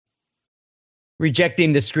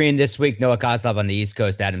Rejecting the screen this week, Noah Kozlov on the East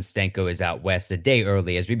Coast. Adam Stenko is out west a day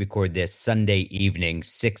early as we record this Sunday evening,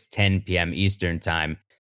 6:10 p.m. Eastern Time,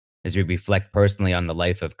 as we reflect personally on the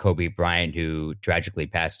life of Kobe Bryant, who tragically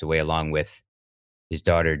passed away along with his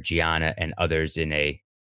daughter Gianna and others in a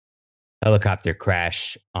helicopter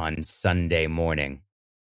crash on Sunday morning.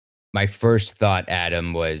 My first thought,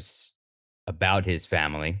 Adam, was about his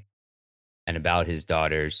family and about his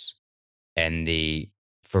daughters and the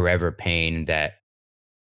forever pain that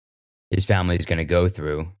his family is going to go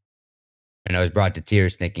through. And I was brought to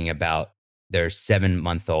tears thinking about their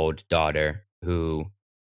 7-month-old daughter who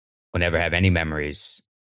will never have any memories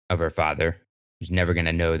of her father, who's never going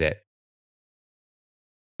to know that,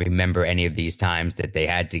 remember any of these times that they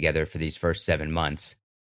had together for these first 7 months.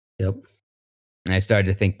 Yep. And I started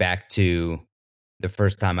to think back to the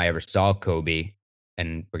first time I ever saw Kobe,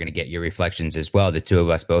 and we're going to get your reflections as well. The two of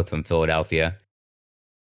us, both from Philadelphia.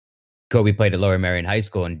 Kobe played at Lower Merion High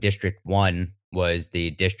School, and District 1 was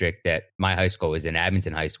the district that my high school was in,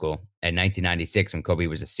 Abington High School. In 1996, when Kobe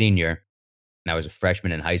was a senior, and I was a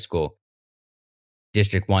freshman in high school,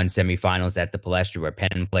 District 1 semifinals at the Palestra, where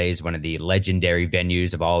Penn plays, one of the legendary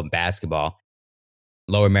venues of all of basketball.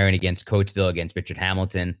 Lower Merion against Coatesville against Richard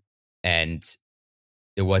Hamilton, and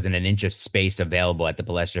there wasn't an inch of space available at the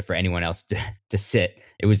Palestra for anyone else to sit.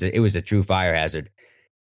 It was a true fire hazard.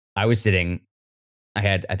 I was sitting, I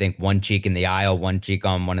had, I think, one cheek in the aisle, one cheek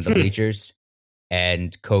on one of the bleachers,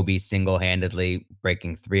 and Kobe single-handedly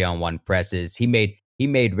breaking 3-on-1 presses. He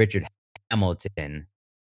made Richard Hamilton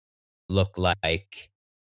look like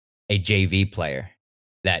a JV player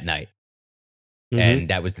that night. Mm-hmm. And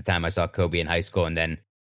that was the time I saw Kobe in high school. And then,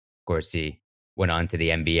 of course, he went on to the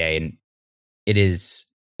NBA. And it's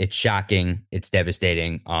shocking. It's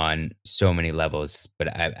devastating on so many levels.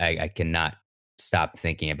 But I cannot stop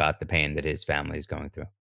thinking about the pain that his family is going through.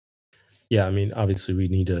 Yeah, I mean, obviously we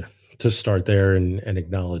need to start there and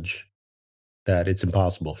acknowledge that it's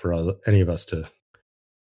impossible for any of us to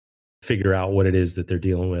figure out what it is that they're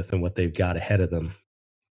dealing with and what they've got ahead of them.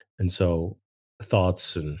 And so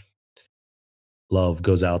thoughts and love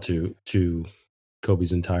goes out to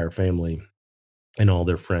Kobe's entire family and all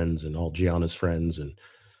their friends and all Gianna's friends. And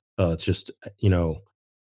it's just,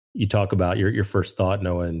 you talk about your first thought,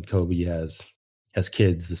 Noah, and Kobe has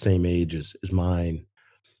kids the same age as mine.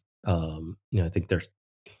 I think they're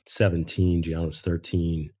 17, Gianna's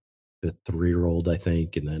 13, a 3-year-old, I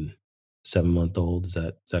think, and then 7-month-old. Is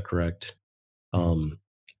that correct? And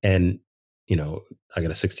I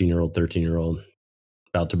got a 16-year-old, 13-year-old,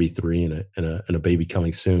 about to be 3, and a baby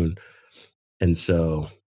coming soon. And so,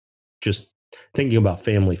 just thinking about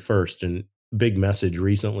family first, and big message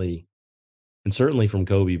recently, and certainly from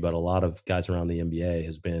Kobe, but a lot of guys around the NBA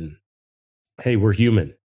has been, hey, we're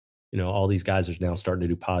human. All these guys are now starting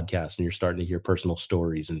to do podcasts, and you're starting to hear personal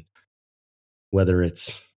stories. And whether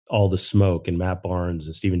it's All the Smoke and Matt Barnes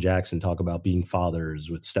and Steven Jackson talk about being fathers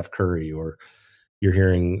with Steph Curry, or you're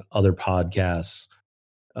hearing other podcasts,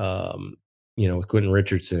 with Quentin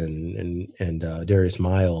Richardson and Darius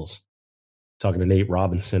Miles talking to Nate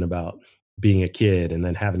Robinson about being a kid and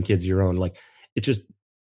then having kids of your own. Like, it's just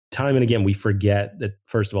time and again, we forget that,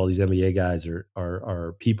 first of all, these NBA guys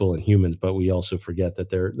are people and humans, but we also forget that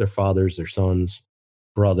they're fathers, their sons,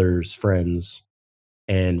 brothers, friends.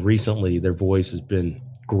 And recently their voice has been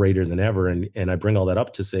greater than ever. And I bring all that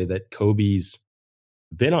up to say that Kobe's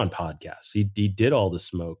been on podcasts. He did All the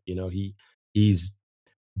Smoke. He's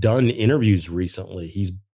done interviews recently.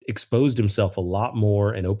 He's exposed himself a lot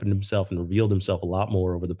more and opened himself and revealed himself a lot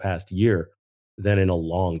more over the past year than in a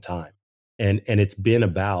long time. And it's been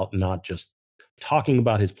about not just talking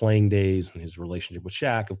about his playing days and his relationship with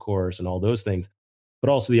Shaq, of course, and all those things, but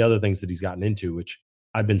also the other things that he's gotten into, which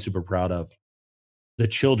I've been super proud of. The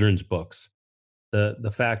children's books,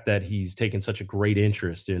 the fact that he's taken such a great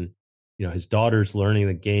interest in, his daughter's learning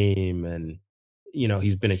the game, and,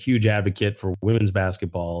 he's been a huge advocate for women's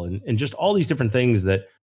basketball and just all these different things that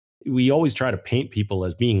we always try to paint people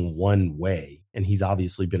as being one way. And he's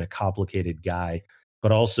obviously been a complicated guy,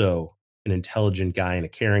 but also an intelligent guy and a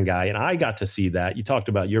caring guy. And I got to see that. You talked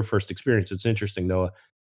about your first experience. It's interesting, Noah.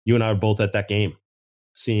 You and I were both at that game,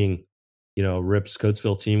 seeing, Rip's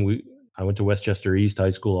Coatesville team. I went to Westchester East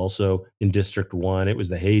High School, also in District 1. It was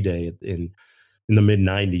the heyday in the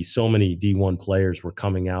mid-'90s. So many D1 players were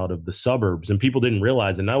coming out of the suburbs, and people didn't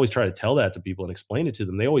realize it. And I always try to tell that to people and explain it to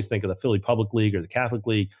them. They always think of the Philly Public League or the Catholic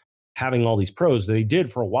League having all these pros. They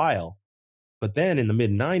did for a while. But then in the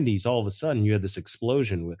mid-'90s, all of a sudden, you had this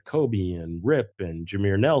explosion with Kobe and Rip and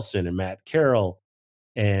Jameer Nelson and Matt Carroll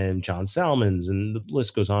and John Salmons, and the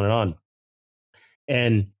list goes on and on.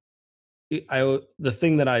 And the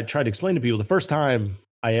thing that I tried to explain to people, the first time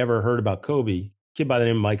I ever heard about Kobe, kid by the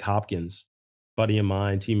name of Mike Hopkins, buddy of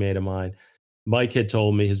mine, teammate of mine. Mike had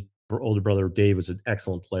told me his older brother Dave was an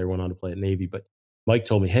excellent player, went on to play at Navy, but Mike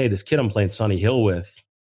told me, hey, this kid I'm playing Sonny Hill with,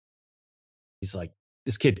 he's like,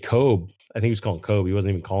 this kid Kobe, I think he was calling Kobe. He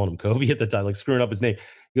wasn't even calling him Kobe at the time, like screwing up his name.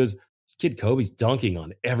 He goes, this kid Kobe's dunking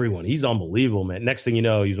on everyone. He's unbelievable, man. Next thing you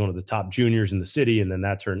know, he was one of the top juniors in the city. And then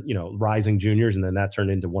that turned, rising juniors. And then that turned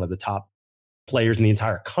into one of the top players in the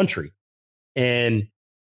entire country. And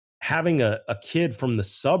having a kid from the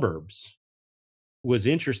suburbs was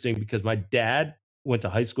interesting because my dad went to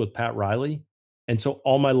high school with Pat Riley. And so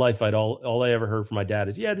all my life, all I ever heard from my dad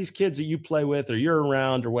is, yeah, these kids that you play with or you're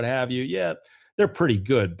around or what have you, yeah, they're pretty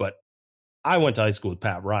good. But I went to high school with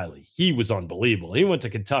Pat Riley. He was unbelievable. He went to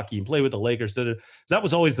Kentucky and played with the Lakers. That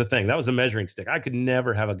was always the thing. That was a measuring stick. I could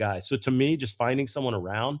never have a guy. So to me, just finding someone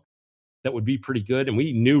around that would be pretty good. And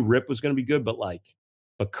we knew Rip was going to be good,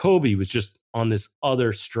 but Kobe was just on this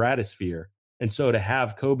other stratosphere. And so to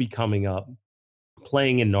have Kobe coming up,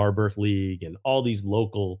 playing in Narberth League and all these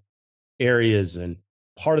local areas and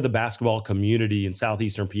part of the basketball community in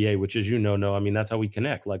Southeastern PA, which, as you know, I mean, that's how we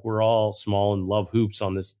connect. Like, we're all small and love hoops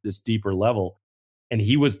on this deeper level. And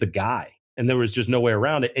he was the guy, and there was just no way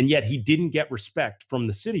around it. And yet he didn't get respect from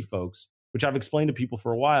the city folks, which I've explained to people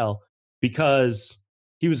for a while, because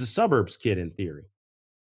he was a suburbs kid in theory.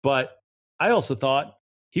 But I also thought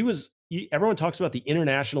everyone talks about the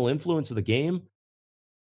international influence of the game.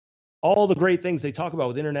 All the great things they talk about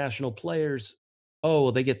with international players,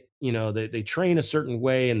 they get, they train a certain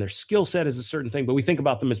way and their skill set is a certain thing, but we think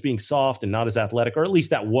about them as being soft and not as athletic, or at least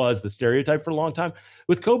that was the stereotype for a long time.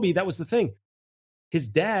 With Kobe, that was the thing. His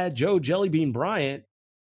dad, Joe Jellybean Bryant,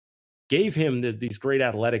 gave him these great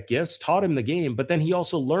athletic gifts, taught him the game, but then he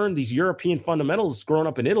also learned these European fundamentals growing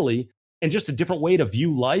up in Italy and just a different way to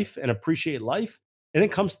view life and appreciate life. And then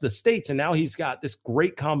comes to the States, and now he's got this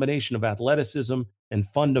great combination of athleticism and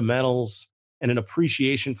fundamentals and an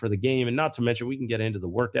appreciation for the game. And not to mention, we can get into the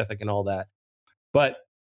work ethic and all that. But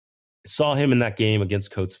I saw him in that game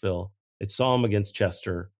against Coatesville. I saw him against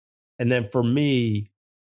Chester. And then for me,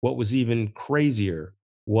 what was even crazier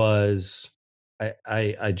was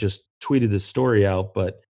I just tweeted this story out,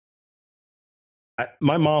 but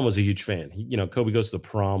my mom was a huge fan. Kobe goes to the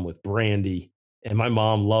prom with Brandy, and my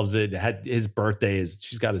mom loves it. His birthday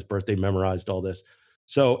she's got his birthday memorized, all this.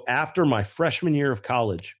 So after my freshman year of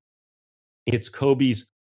college, it's Kobe's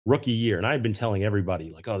rookie year. And I had been telling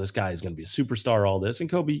everybody, like, oh, this guy is going to be a superstar, all this. And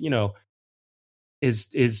Kobe,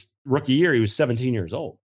 his rookie year, he was 17 years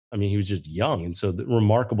old. I mean, he was just young. And so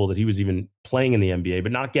remarkable that he was even playing in the NBA,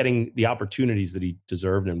 but not getting the opportunities that he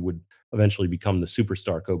deserved and would eventually become the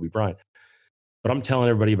superstar Kobe Bryant. But I'm telling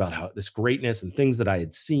everybody about how this greatness and things that I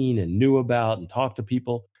had seen and knew about and talked to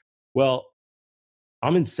people. Well,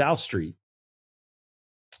 I'm in South Street.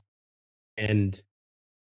 And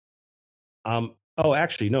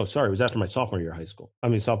actually, no, sorry. It was after my sophomore year of college.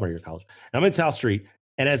 And I'm in South Street.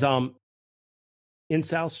 And as I'm in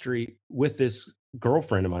South Street with this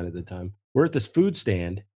girlfriend of mine at the time, we're at this food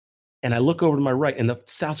stand. And I look over to my right, and the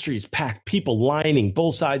South Street is packed, people lining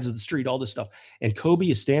both sides of the street, all this stuff. And Kobe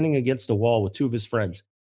is standing against the wall with two of his friends.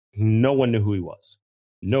 No one knew who he was.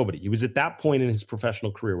 Nobody. He was at that point in his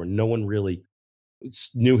professional career where no one really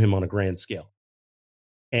knew him on a grand scale.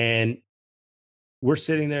 And we're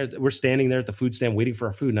standing there at the food stand waiting for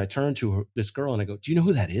our food. And I turn to this girl and I go, do you know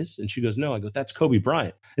who that is? And she goes, no. I go, that's Kobe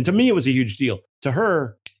Bryant. And to me, it was a huge deal. To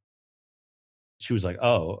her, she was like,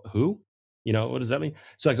 oh, who? What does that mean?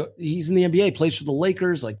 So I go, he's in the NBA, plays for the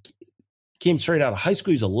Lakers, like came straight out of high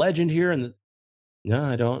school. He's a legend here. And no,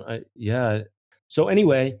 I don't. Yeah. So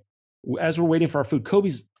anyway, as we're waiting for our food,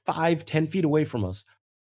 Kobe's 5-10 feet away from us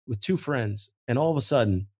with two friends. And all of a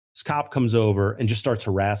sudden, this cop comes over and just starts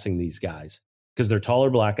harassing these guys because they're taller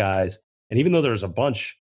black guys. And even though there's a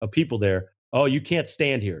bunch of people there, oh, you can't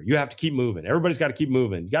stand here. You have to keep moving. Everybody's got to keep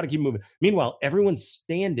moving. You got to keep moving. Meanwhile, everyone's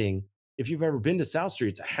standing. If you've ever been to South Street,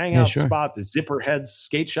 it's a hangout spot. The Zipperhead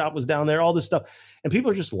skate shop was down there, all this stuff. And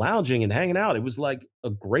people are just lounging and hanging out. It was like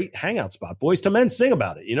a great hangout spot. Boys to Men sing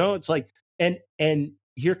about it. It's like, and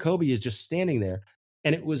here Kobe is just standing there.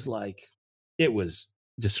 And it was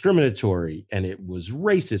discriminatory and it was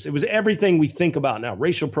racist. It was everything we think about now,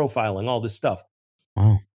 racial profiling, all this stuff.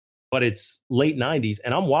 Wow. But it's late 90s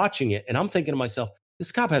and I'm watching it and I'm thinking to myself,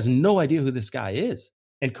 this cop has no idea who this guy is.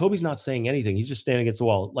 And Kobe's not saying anything. He's just standing against the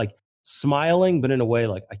wall, like smiling, but in a way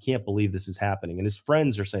like, I can't believe this is happening. And his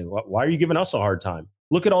friends are saying, why are you giving us a hard time?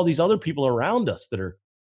 Look at all these other people around us that are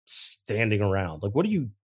standing around. Like, what are you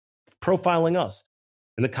profiling us?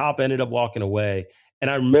 And the cop ended up walking away. And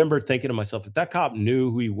I remember thinking to myself, if that cop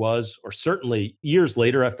knew who he was, or certainly years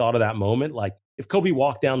later, I've thought of that moment. Like if Kobe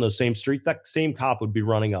walked down those same streets, that same cop would be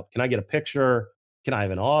running up. Can I get a picture? Can I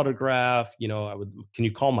have an autograph? Can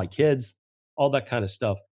you call my kids? All that kind of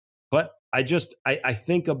stuff. But I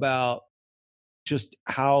think about just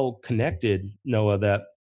how connected, Noah, that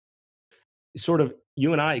sort of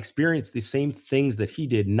you and I experienced the same things that he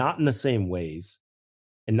did, not in the same ways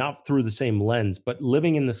and not through the same lens, but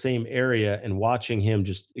living in the same area and watching him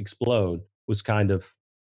just explode was it's kind of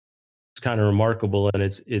remarkable, and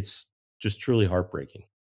it's just truly heartbreaking.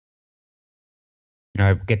 All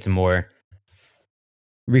right, we'll get some more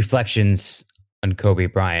reflections on Kobe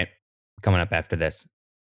Bryant coming up after this.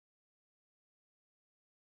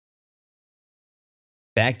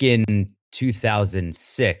 Back in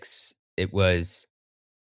 2006, it was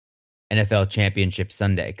NFL Championship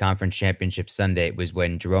Sunday, Conference Championship Sunday. It was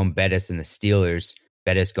when Jerome Bettis and the Steelers,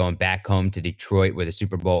 Bettis going back home to Detroit where the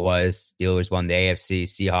Super Bowl was. Steelers won the AFC,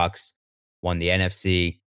 Seahawks won the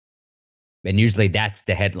NFC. And usually that's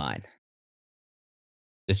the headline,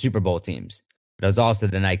 the Super Bowl teams. But it was also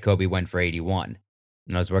the night Kobe went for 81.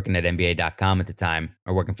 And I was working at NBA.com at the time,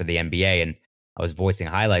 or working for the NBA, and I was voicing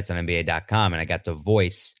highlights on NBA.com, and I got to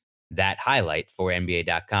voice that highlight for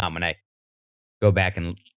NBA.com. And I go back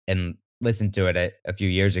and listen to it a few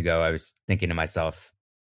years ago. I was thinking to myself,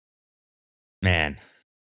 man,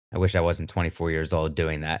 I wish I wasn't 24 years old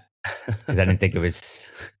doing that, because I didn't think it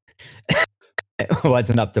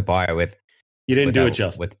wasn't up to par with. You didn't do it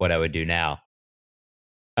justice with what I would do now.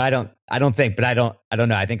 I don't think, but I don't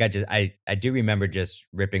know. I think I do remember just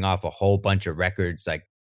ripping off a whole bunch of records, like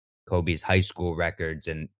Kobe's high school records,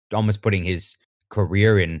 and almost putting his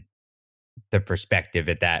career in the perspective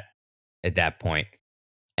at that point.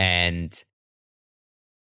 And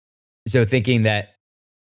so thinking that,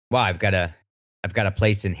 wow, I've got a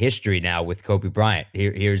place in history now with Kobe Bryant.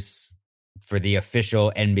 Here's for the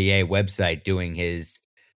official NBA website doing his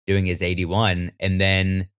 81, and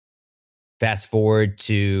then fast forward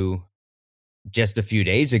to just a few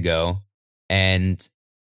days ago, and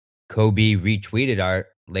Kobe retweeted our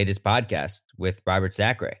latest podcast with Robert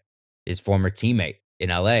Sacre, his former teammate in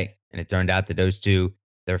LA. And it turned out that those two,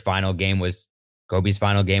 their final game was Kobe's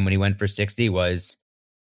final game when he went for 60 was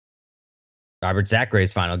Robert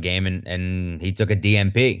Sacre's final game, and he took a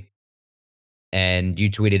DMP. And you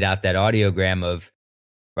tweeted out that audiogram of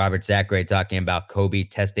Robert Sacre talking about Kobe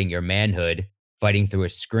testing your manhood, fighting through a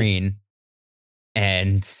screen.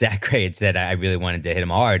 And Sacre had said, I really wanted to hit him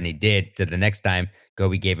hard, and he did. So the next time,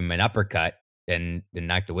 Kobe gave him an uppercut and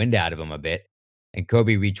knocked the wind out of him a bit. And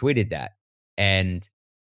Kobe retweeted that. And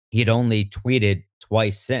he had only tweeted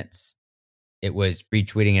twice since. It was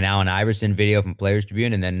retweeting an Allen Iverson video from Players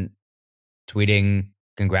Tribune, and then tweeting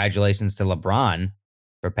congratulations to LeBron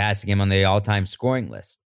for passing him on the all-time scoring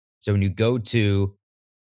list. So when you go to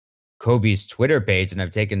Kobe's Twitter page, and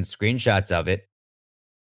I've taken screenshots of it,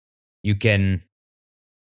 you can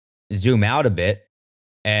zoom out a bit,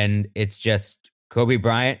 and it's just Kobe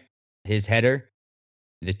Bryant, his header,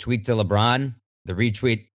 the tweet to LeBron, the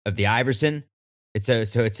retweet of the Iverson. So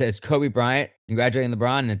it says Kobe Bryant congratulating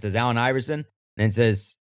LeBron, and it says Allen Iverson, and it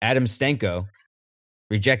says Adam Stenko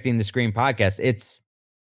rejecting the Screen podcast. It's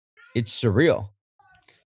surreal.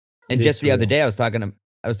 And just the other day, I was talking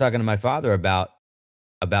to my father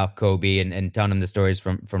about Kobe and telling him the stories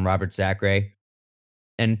from Robert Sacre,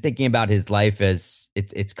 and thinking about his life as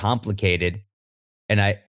it's complicated. And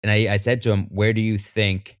I said to him, where do you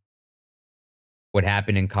think what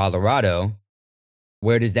happened in Colorado,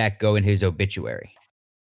 where does that go in his obituary?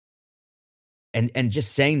 And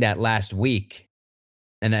just saying that last week,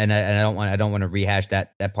 and I don't want to rehash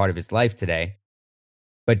that part of his life today,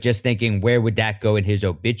 but just thinking, where would that go in his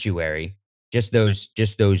obituary? Just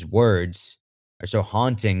those words are so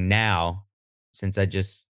haunting now, since I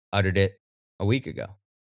just uttered it a week ago.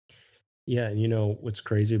 Yeah, and you know what's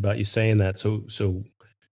crazy about you saying that? So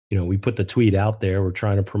we put the tweet out there. We're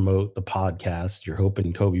trying to promote the podcast. You're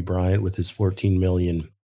hoping Kobe Bryant, with his 14 million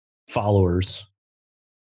followers,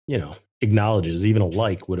 acknowledges. Even a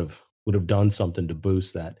like would have done something to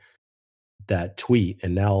boost that tweet.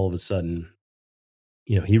 And now all of a sudden,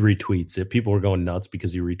 he retweets it. People were going nuts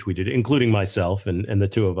because he retweeted it, including myself and the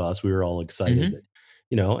two of us. We were all excited,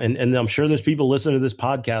 and I'm sure there's people listening to this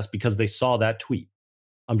podcast because they saw that tweet.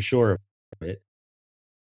 I'm sure of it.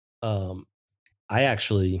 I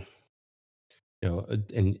actually,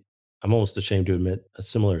 and I'm almost ashamed to admit a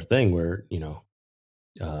similar thing where,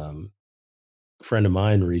 a friend of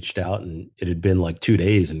mine reached out, and it had been like 2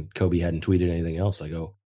 days and Kobe hadn't tweeted anything else. I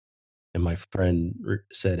go, and my friend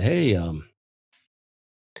said, hey,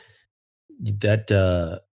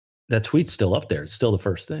 that that tweet's still up there. It's still the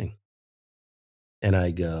first thing. And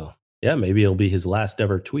I go, yeah, maybe it'll be his last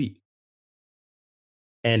ever tweet.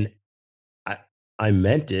 And I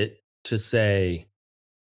meant it to say,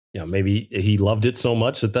 maybe he loved it so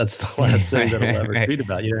much that that's the last thing that he'll ever tweet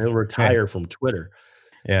about. He'll retire from Twitter.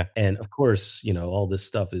 Yeah. And of course, all this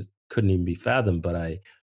stuff couldn't even be fathomed. But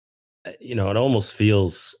it almost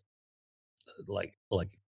feels like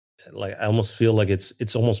I almost feel like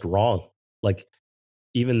it's almost wrong. Like,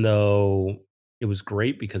 even though it was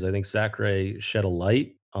great because I think Zachary shed a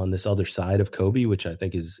light on this other side of Kobe, which I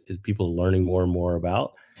think is people learning more and more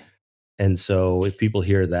about. And so if people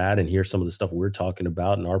hear that and hear some of the stuff we're talking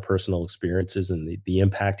about and our personal experiences and the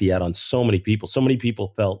impact he had on so many people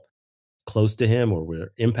felt close to him or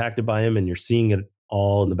were impacted by him. And you're seeing it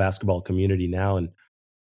all in the basketball community now and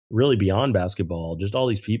really beyond basketball, just all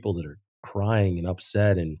these people that are crying and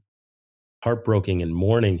upset and heartbroken and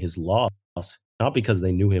mourning his loss, not because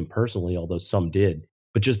they knew him personally, although some did,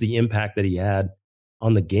 but just the impact that he had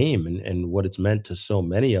on the game and what it's meant to so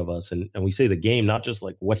many of us. And we say the game, not just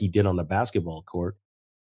like what he did on the basketball court,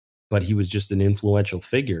 but he was just an influential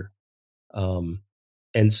figure. And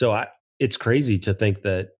so it's crazy to think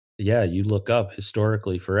that, yeah, you look up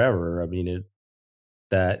historically forever. I mean,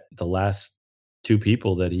 that the last two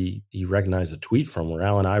people that he recognized a tweet from were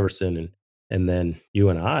Allen Iverson and then you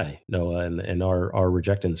and I, Noah, and our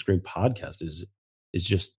Rejecting the Screen podcast is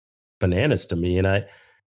just bananas to me. And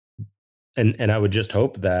I would just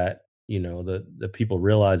hope that, the people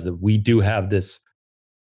realize that we do have this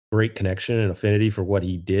great connection and affinity for what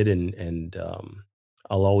he did. And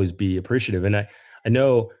I'll always be appreciative. And I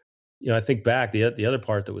know, I think back, the other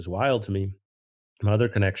part that was wild to me, my other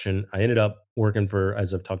connection, I ended up working for,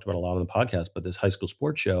 as I've talked about a lot on the podcast, but this high school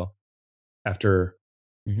sports show after,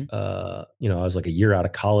 I was like a year out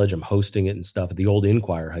of college, I'm hosting it and stuff at the old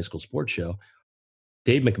Inquirer high school sports show.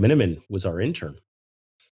 Dave McMiniman was our intern.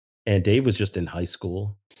 And Dave was just in high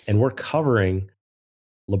school, and we're covering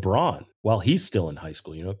LeBron while he's still in high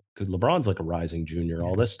school, because LeBron's like a rising junior,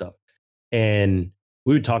 all this stuff. And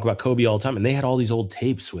we would talk about Kobe all the time. And they had all these old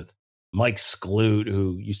tapes with Mike Skloot,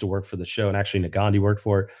 who used to work for the show, and actually Nagandi worked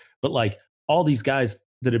for it. But like all these guys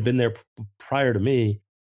that had been there prior to me,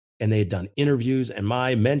 and they had done interviews. And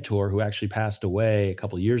my mentor, who actually passed away a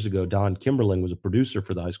couple of years ago, Don Kimberling, was a producer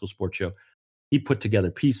for the high school sports show. He put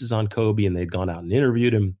together pieces on Kobe, and they'd gone out and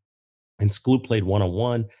interviewed him. And Skloot played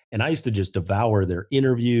one-on-one. And I used to just devour their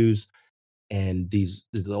interviews and the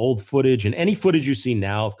old footage and any footage you see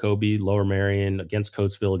now of Kobe, Lower Merion, against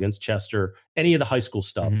Coatesville, against Chester, any of the high school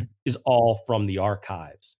stuff is all from the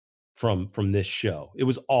archives from this show. It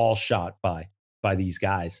was all shot by these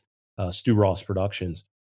guys, Stu Ross Productions.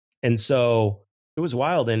 And so it was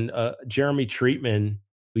wild. And Jeremy Treatman,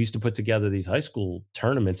 who used to put together these high school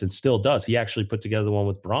tournaments and still does, he actually put together the one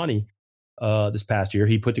with Bronny this past year.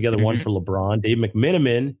 He put together one for LeBron. Dave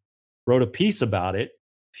McMiniman wrote a piece about it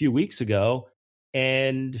a few weeks ago,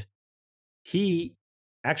 and he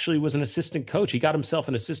actually was an assistant coach. He got himself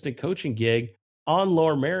an assistant coaching gig on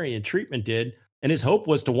Lower Merion. Treatman did, and his hope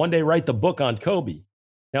was to one day write the book on Kobe.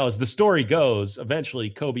 Now, as the story goes, eventually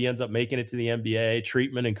Kobe ends up making it to the NBA.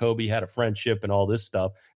 Treatman and Kobe had a friendship and all this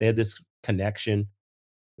stuff. They had this connection.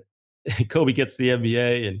 Kobe gets to the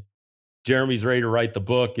NBA, and Jeremy's ready to write the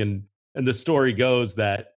book, and the story goes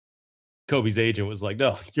that Kobe's agent was like,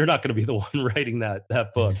 "No, you're not going to be the one writing that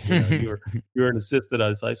book. You're an assistant on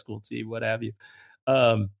his high school team, what have you."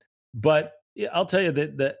 But I'll tell you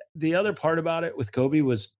that the other part about it with Kobe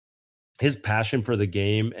was his passion for the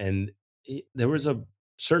game, and there was a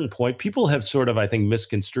certain point people have sort of, I think,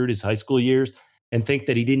 misconstrued his high school years and think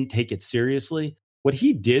that he didn't take it seriously. What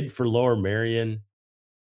he did for Lower Merion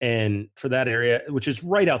and for that area, which is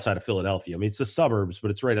right outside of Philadelphia. I mean, it's the suburbs, but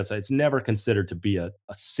it's right outside. It's never considered to be a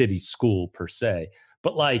city school per se.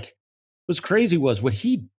 But like, what's crazy was what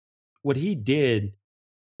he did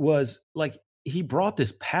was like, he brought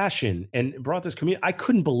this passion and brought this community. I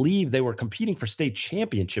couldn't believe they were competing for state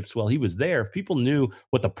championships while he was there. If people knew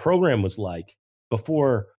what the program was like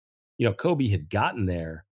before, Kobe had gotten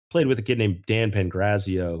there, played with a kid named Dan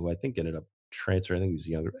Pangrazio, who I think ended up transferring. I think he was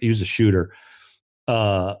younger. He was a shooter.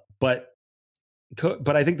 But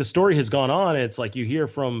I think the story has gone on. And it's like you hear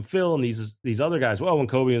from Phil and these other guys. Well, when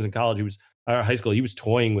Kobe was in college, he was high school. He was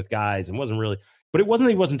toying with guys and wasn't really. But it wasn't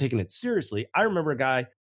that he wasn't taking it seriously. I remember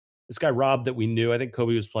this guy Rob that we knew. I think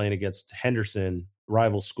Kobe was playing against Henderson,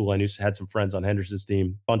 rival school. I had some friends on Henderson's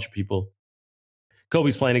team, bunch of people.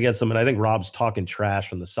 Kobe's playing against him, and I think Rob's talking trash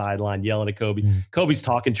from the sideline, yelling at Kobe. Kobe's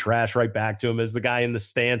talking trash right back to him as the guy in the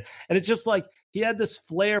stand. And it's just like he had this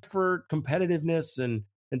flair for competitiveness and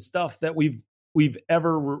stuff that we've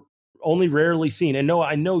ever only rarely seen. And no,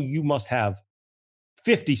 I know you must have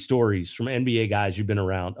 50 stories from NBA guys you've been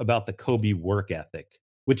around about the Kobe work ethic,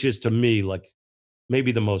 which is to me like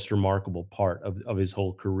maybe the most remarkable part of his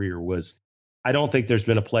whole career. Was I don't think there's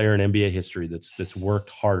been a player in NBA history that's worked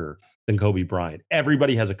harder than Kobe Bryant.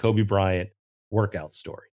 Everybody has a Kobe Bryant workout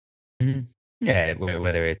story. Mhm. Yeah,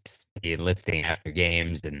 whether it's the lifting after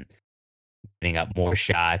games and getting up more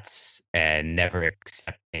shots and never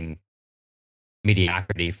accepting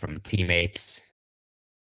mediocrity from teammates.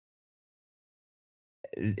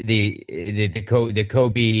 The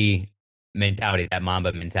Kobe mentality, that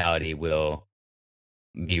Mamba mentality, will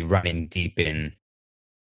be running deep in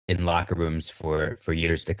locker rooms for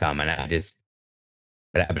years to come, and I just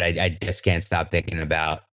can't stop thinking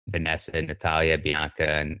about Vanessa, Natalia,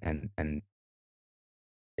 Bianca, and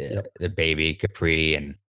Yep. the baby Capri,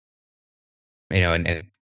 and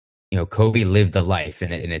Kobe lived a life,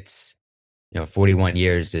 and it's 41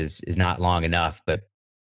 years is not long enough, but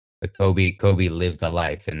Kobe lived a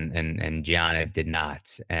life, and Gianna did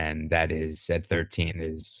not, and that is at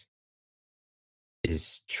 13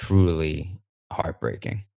 is truly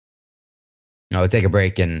heartbreaking. I'll take a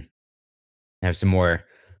break and have some more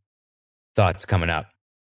thoughts coming up.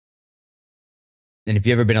 And if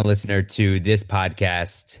you've ever been a listener to this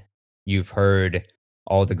podcast, you've heard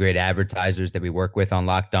all the great advertisers that we work with on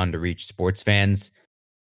Locked On to reach sports fans.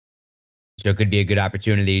 So it could be a good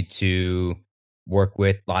opportunity to work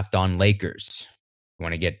with Locked On Lakers. You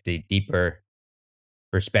want to get the deeper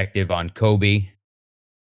perspective on Kobe.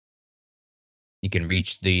 You can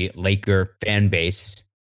reach the Laker fan base.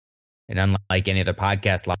 And unlike any other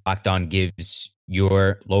podcast, Locked On gives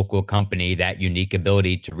your local company that unique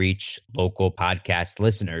ability to reach local podcast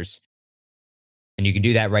listeners. And you can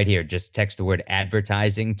do that right here. Just text the word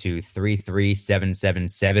advertising to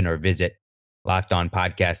 33777 or visit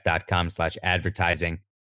lockedonpodcast.com/advertising.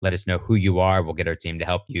 Let us know who you are. We'll get our team to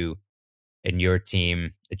help you and your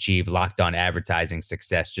team achieve Locked On advertising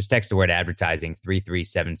success. Just text the word advertising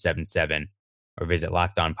 33777 or visit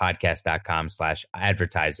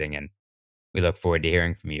lockedonpodcast.com/advertising. And we look forward to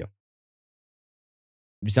hearing from you.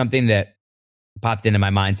 Something that popped into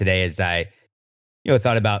my mind today as I,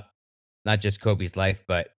 thought about not just Kobe's life,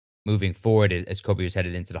 but moving forward as Kobe was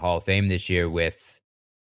headed into the Hall of Fame this year with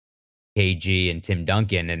KG and Tim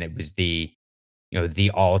Duncan, and it was the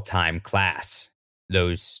all-time class,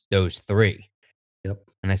 those three. Yep.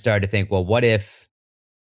 And I started to think, well, what if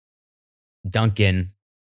Duncan,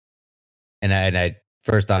 and I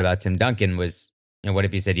first thought about Tim Duncan was, what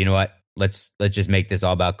if he said, you know what, let's just make this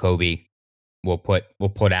all about Kobe. We'll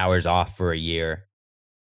put hours off for a year,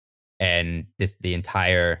 and the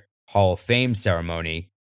entire Hall of Fame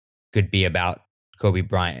ceremony could be about Kobe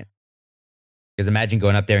Bryant. Because imagine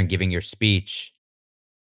going up there and giving your speech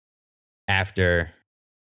after,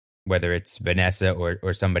 whether it's Vanessa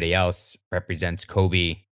or somebody else represents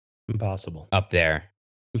Kobe. Impossible. Up there.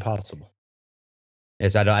 Impossible.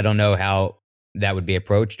 Yes, I don't know how that would be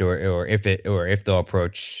approached, or if they'll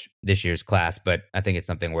approach this year's class, but I think it's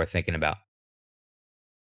something worth thinking about.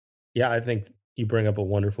 Yeah, I think you bring up a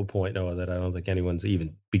wonderful point, Noah, that I don't think anyone's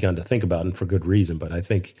even begun to think about, and for good reason. But I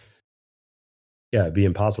think, yeah, it'd be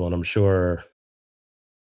impossible. And I'm sure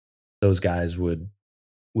those guys would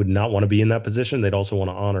not want to be in that position. They'd also want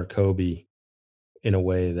to honor Kobe in a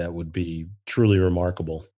way that would be truly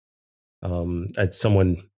remarkable.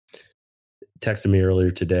 Someone texted me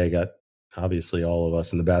earlier today, got obviously all of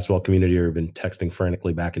us in the basketball community have been texting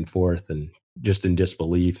frantically back and forth and just in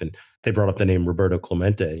disbelief. And they brought up the name Roberto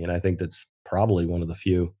Clemente. And I think that's probably one of the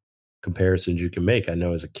few comparisons you can make. I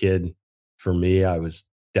know as a kid, for me, I was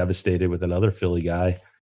devastated with another Philly guy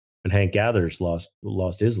when Hank Gathers lost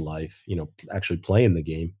his life, actually playing the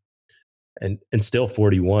game. And still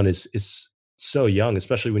 41 is so young,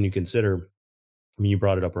 especially when you consider, you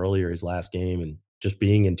brought it up earlier, his last game and just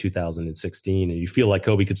being in 2016, and you feel like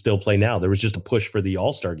Kobe could still play now. There was just a push for the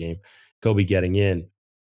All-Star game, Kobe getting in.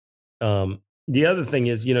 The other thing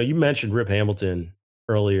is, you mentioned Rip Hamilton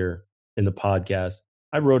earlier in the podcast.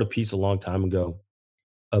 I wrote a piece a long time ago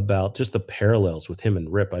about just the parallels with him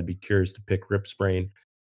and Rip. I'd be curious to pick Rip's brain.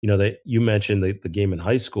 You mentioned the game in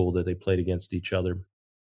high school that they played against each other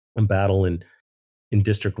and battle in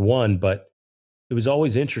District 1, but it was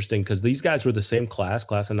always interesting because these guys were the same class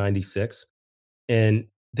of 96, and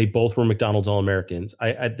they both were McDonald's All-Americans.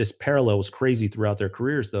 This parallel was crazy throughout their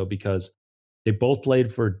careers, though, because they both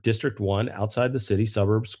played for District 1 outside the city,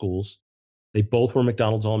 suburb schools. They both were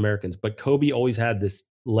McDonald's All-Americans, but Kobe always had this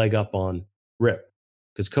leg up on Rip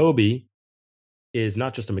because Kobe is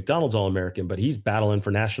not just a McDonald's All-American, but he's battling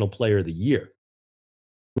for National Player of the Year.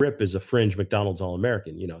 Rip is a fringe McDonald's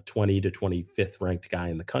All-American, 20 to 25th ranked guy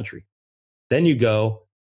in the country. Then you go,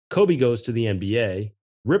 Kobe goes to the NBA,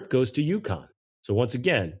 Rip goes to UConn. So once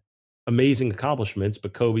again, amazing accomplishments,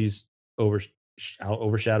 but Kobe's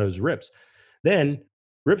overshadows Rip's. Then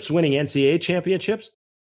Rip's winning NCAA championships,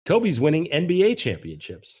 Kobe's winning NBA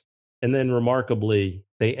championships. And then remarkably,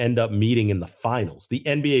 they end up meeting in the finals, the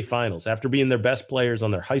NBA finals, after being their best players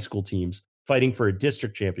on their high school teams, fighting for a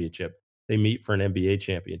district championship. They meet for an NBA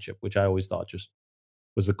championship, which I always thought just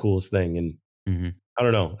was the coolest thing. And I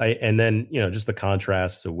don't know. And then, just the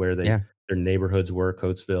contrast to where their neighborhoods were,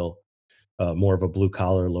 Coatesville, more of a blue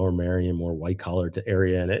collar, Lower Merion, more white collar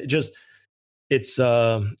area. And it's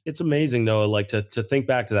amazing though, like to think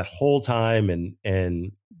back to that whole time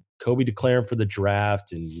and Kobe declaring for the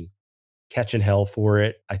draft and catching hell for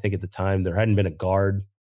it. I think at the time there hadn't been a guard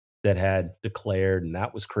that had declared, and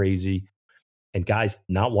that was crazy. And guys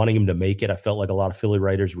not wanting him to make it. I felt like a lot of Philly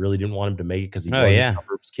writers really didn't want him to make it because he wasn't a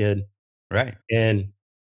suburbs kid. Right. And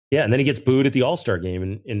then he gets booed at the All-Star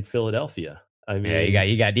game in Philadelphia. I mean,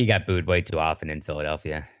 he got booed way too often in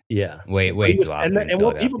Philadelphia. Yeah. Way too often. And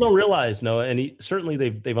what people don't realize, Noah, and certainly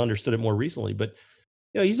they've understood it more recently, but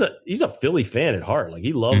he's a Philly fan at heart. Like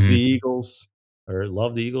he loves the Eagles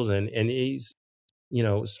and he's,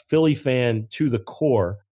 Philly fan to the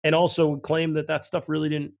core, and also claimed that stuff really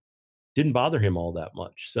didn't bother him all that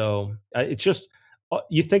much. So it's just,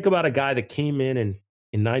 you think about a guy that came in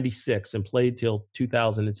 96 and played till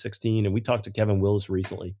 2016. And we talked to Kevin Willis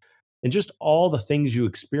recently, and just all the things you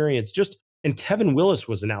experience and Kevin Willis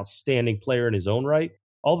was an outstanding player in his own right.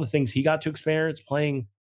 All the things he got to experience playing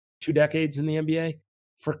 2 decades in the NBA.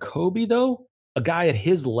 For Kobe though, a guy at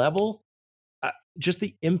his level, just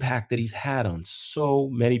the impact that he's had on so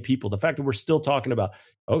many people. The fact that we're still talking about,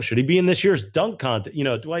 should he be in this year's dunk contest?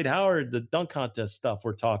 Dwight Howard, the dunk contest stuff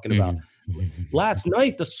we're talking about. Last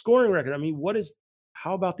night, the scoring record. I mean,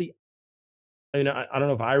 how about I don't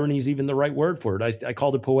know if irony is even the right word for it. I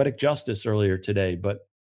called it poetic justice earlier today, but,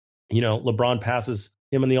 LeBron passes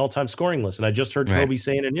him on the all-time scoring list. And I just heard Kobe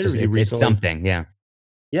say in an interview recently. It's something, yeah.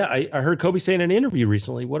 Yeah, I heard Kobe say in an interview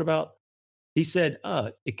recently, he said,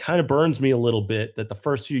 it kind of burns me a little bit that the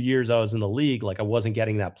first few years I was in the league, like I wasn't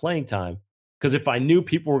getting that playing time. Because if I knew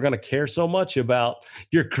people were going to care so much about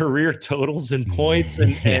your career totals and points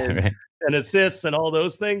and assists and all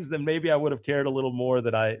those things, then maybe I would have cared a little more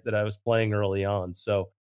that I was playing early on.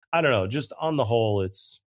 So I don't know. Just on the whole,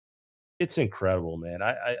 it's incredible, man.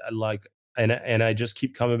 I like, and I just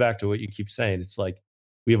keep coming back to what you keep saying. It's like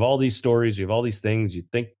we have all these stories, we have all these things. You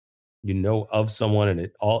think of someone, and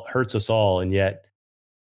it all hurts us all, and yet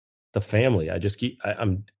the family.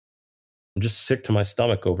 I'm just sick to my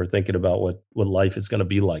stomach over thinking about what life is going to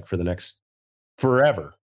be like for the next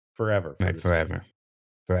forever. Right, forever.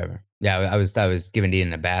 Yeah, I was giving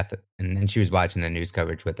Eden a bath, and she was watching the news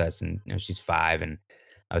coverage with us, and she's 5, and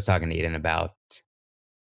I was talking to Eden about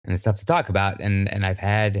and stuff to talk about, and I've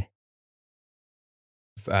had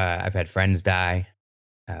friends die.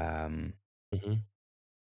 And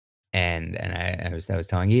I was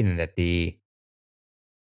telling Eden that the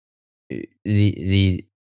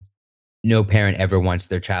no parent ever wants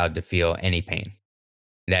their child to feel any pain.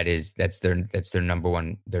 That's their number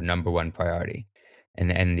one priority,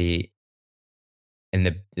 and the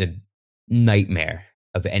nightmare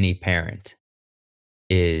of any parent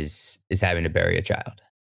is having to bury a child.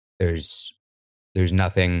 There's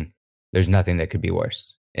nothing that could be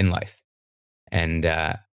worse in life, and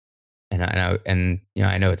I know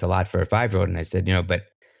it's a lot for a 5-year-old, and I said, but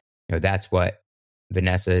that's what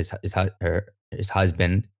Vanessa is his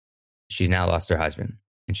husband. She's now lost her husband,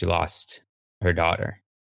 and she lost her daughter,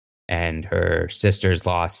 and her sisters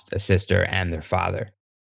lost a sister and their father,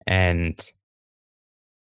 and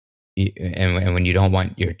when you don't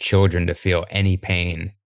want your children to feel any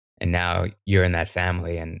pain, and now you're in that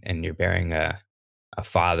family, and you're burying a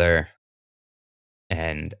father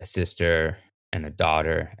and a sister and a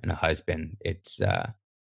daughter and a husband, it's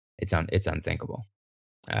unthinkable.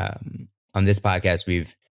 On this podcast,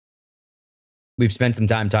 we've spent some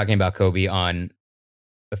time talking about Kobe on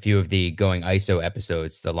a few of the Going ISO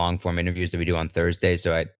episodes, the long form interviews that we do on Thursday.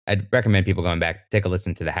 So I'd recommend people going back, take a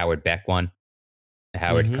listen to the Howard Beck one.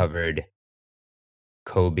 Howard covered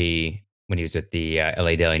Kobe when he was with the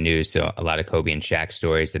LA Daily News, so a lot of Kobe and Shaq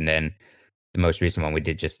stories, and then the most recent one we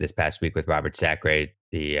did just this past week with Robert Sacre,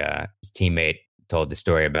 his teammate, told the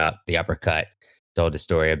story about the uppercut, told the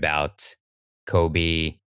story about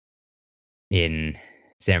Kobe in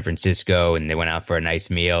San Francisco, and they went out for a nice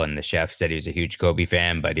meal, and the chef said he was a huge Kobe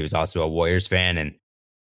fan, but he was also a Warriors fan, and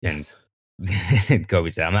Kobe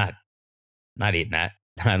said, I'm not eating that.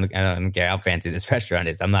 I don't care how fancy this restaurant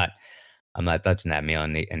is. I'm not touching that meal,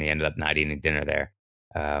 and he ended up not eating dinner there.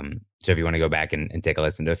 So if you want to go back and take a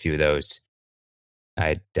listen to a few of those,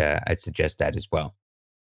 I'd suggest that as well.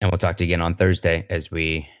 And we'll talk to you again on Thursday as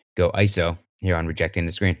we go ISO here on Rejecting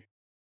the Screen.